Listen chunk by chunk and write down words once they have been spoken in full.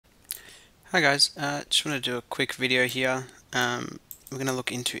Hi guys, just want to do a quick video here. We're going to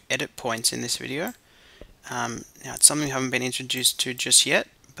look into edit points in this video. Now it's something we haven't been introduced to just yet,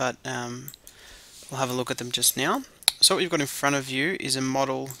 but we'll have a look at them just now. So what you've got in front of you is a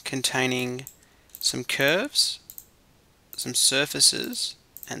model containing some curves, some surfaces,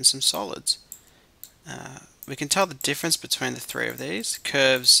 and some solids. We can tell the difference between the three of these.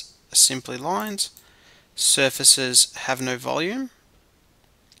 Curves are simply lines, surfaces have no volume,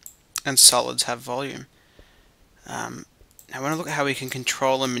 and solids have volume. Now I want to look at how we can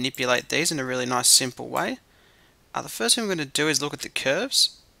control and manipulate these in a really nice simple way. The first thing we're going to do is look at the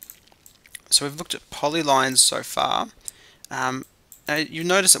curves. So we've looked at polylines so far. You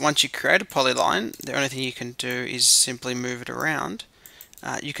notice that once you create a polyline, the only thing you can do is simply move it around.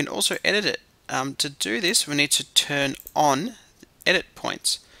 You can also edit it. To do this, we need to turn on edit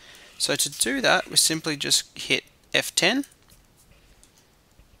points. So to do that, we simply just hit F10,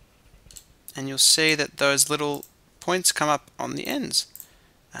 and you'll see that those little points come up on the ends.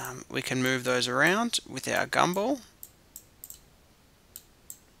 We can move those around with our gumball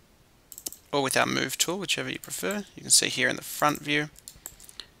or with our move tool, whichever you prefer. You can see here in the front view,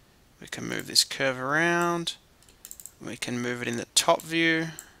 we can move this curve around. We can move it in the top view.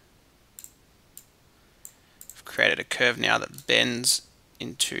 I've created a curve now that bends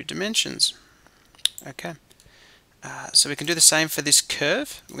in 2 dimensions. Okay, so we can do the same for this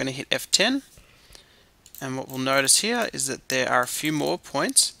curve. We're going to hit F10. And what we'll notice here is that there are a few more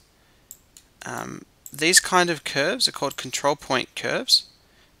points. These kind of curves are called control point curves.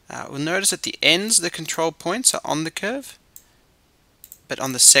 We'll notice at the ends the control points are on the curve, but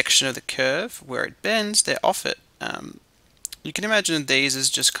on the section of the curve where it bends, they're off it. You can imagine these as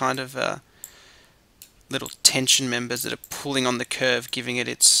just kind of little tension members that are pulling on the curve, giving it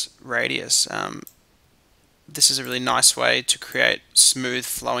its radius. This is a really nice way to create smooth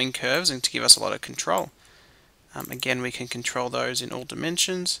flowing curves and to give us a lot of control. Again, we can control those in all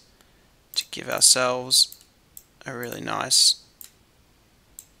dimensions to give ourselves a really nice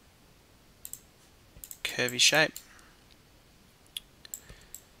curvy shape.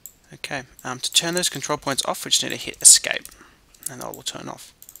 Okay, to turn those control points off, we just need to hit escape and that will turn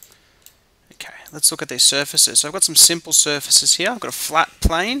off. Okay, let's look at these surfaces. So I've got some simple surfaces here. I've got a flat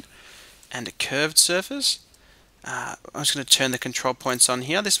plane and a curved surface. I'm just going to turn the control points on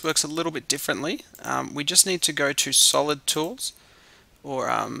here. This works a little bit differently. We just need to go to solid tools, or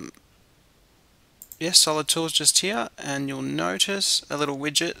solid tools just here, and you'll notice a little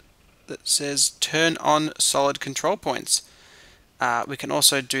widget that says turn on solid control points. We can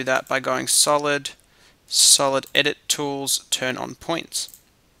also do that by going solid edit tools, turn on points.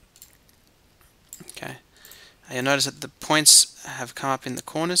 Okay, you'll notice that the points have come up in the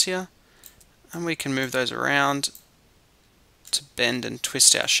corners here, and we can move those around to bend and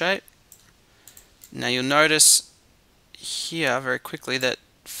twist our shape. Now you'll notice here very quickly that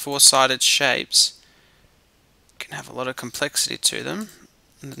 4-sided shapes can have a lot of complexity to them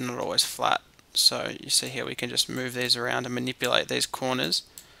and they're not always flat. So you see here we can just move these around and manipulate these corners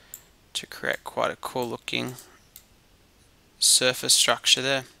to create quite a cool looking surface structure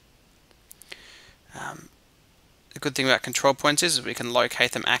there. The good thing about control points is we can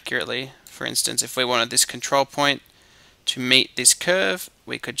locate them accurately. For instance, if we wanted this control point to meet this curve,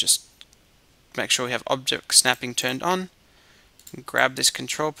 we could just make sure we have object snapping turned on, and grab this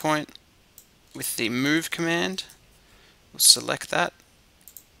control point with the move command. We'll select that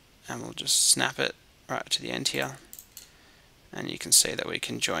and we'll just snap it right to the end here, and you can see that we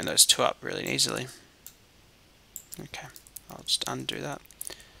can join those two up really easily. Okay, I'll just undo that.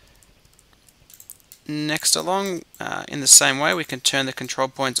 Next along, in the same way, we can turn the control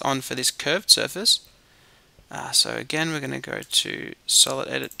points on for this curved surface. So again, we're going to go to solid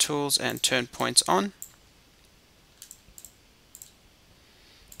edit tools and turn points on.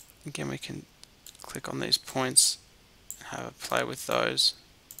 Again, we can click on these points and have a play with those.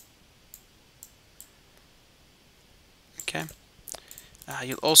 Okay.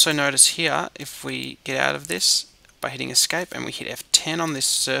 You'll also notice here, if we get out of this by hitting escape and we hit F10 on this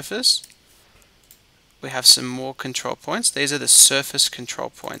surface, we have some more control points. These are the surface control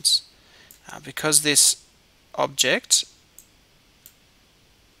points. Because this object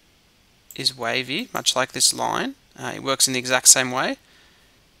is wavy, much like this line, it works in the exact same way.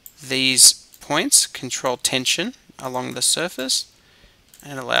 These points control tension along the surface,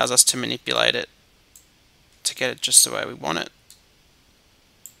 and it allows us to manipulate it to get it just the way we want it.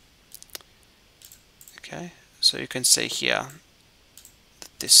 Okay, so you can see here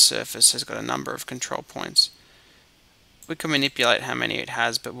that this surface has got a number of control points. We can manipulate how many it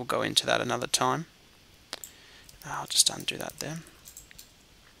has, but we'll go into that another time. I'll just undo that there.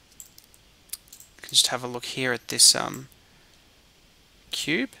 can just have a look here at this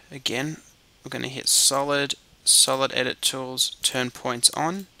cube. Again, we're going to hit solid edit tools, turn points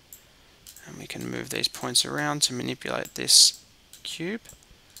on, and we can move these points around to manipulate this cube,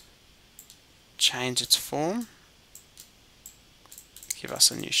 change its form, give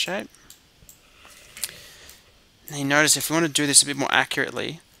us a new shape. Now you notice if we want to do this a bit more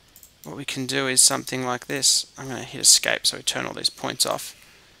accurately, what we can do is something like this. I'm going to hit escape so we turn all these points off,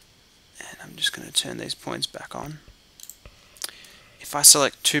 and I'm just going to turn these points back on. If I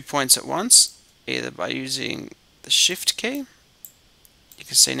select 2 points at once, either by using the shift key, you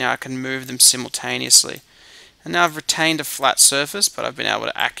can see now I can move them simultaneously. And now I've retained a flat surface, but I've been able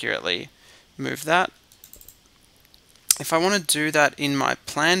to accurately move that. If I want to do that in my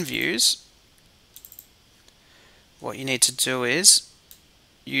plan views, what you need to do is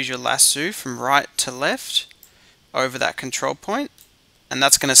use your lasso from right to left over that control point, and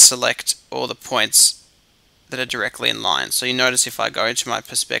that's going to select all the points that are directly in line. So you notice if I go into my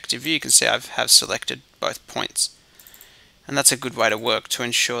perspective view, you can see I have selected both points. And that's a good way to work to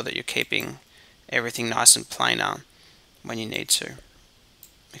ensure that you're keeping everything nice and planar when you need to.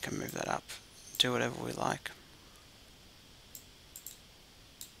 We can move that up, do whatever we like.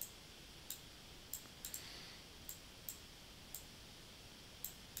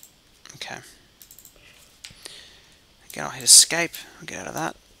 Okay. Again, I'll hit escape, I'll get out of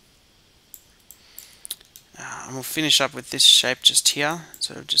that. And we'll finish up with this shape just here,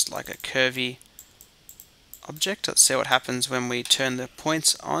 sort of just like a curvy object. Let's see what happens when we turn the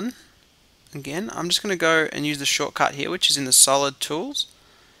points on. Again, I'm just going to go and use the shortcut here, which is in the solid tools,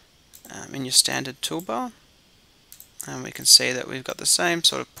 in your standard toolbar. And we can see that we've got the same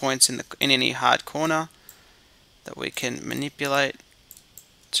sort of points in any hard corner that we can manipulate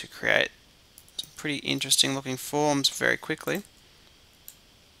to create some pretty interesting looking forms very quickly.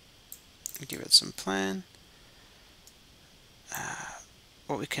 Give it some plan.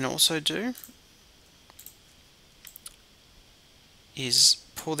 What we can also do is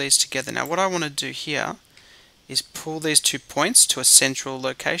pull these together. Now what I want to do here is pull these 2 points to a central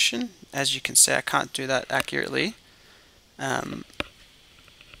location. As you can see, I can't do that accurately, but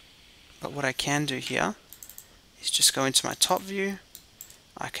what I can do here is just go into my top view.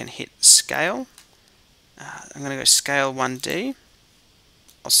 I can hit scale. I'm going to go scale 1D.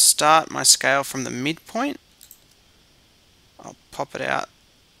 I'll start my scale from the midpoint. I'll pop it out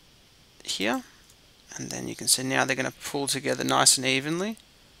here, and then you can see now they're going to pull together nice and evenly,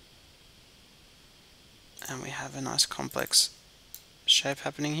 and we have a nice complex shape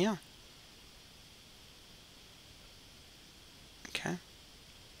happening here. Okay.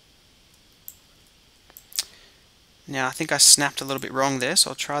 Now I think I snapped a little bit wrong there,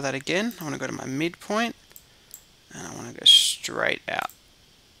 so I'll try that again. I want to go to my midpoint, and I want to go straight out.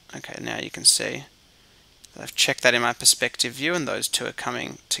 Okay, now you can see that I've checked that in my perspective view, and those two are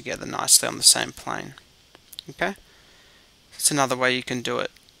coming together nicely on the same plane. Okay, that's another way you can do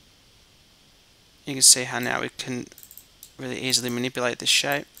it. You can see how now we can really easily manipulate this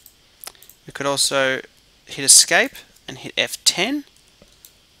shape. We could also hit escape and hit F10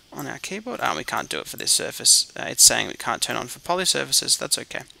 on our keyboard. We can't do it for this surface. It's saying we can't turn on for poly surfaces. That's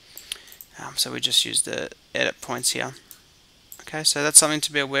okay. So we just use the edit points here. Okay, so that's something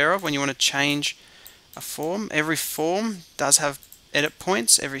to be aware of when you want to change a form. Every form does have edit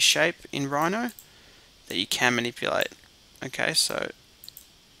points, every shape in Rhino that you can manipulate. Okay, so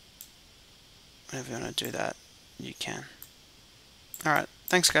whenever you want to do that, you can. Alright,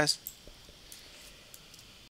 thanks guys.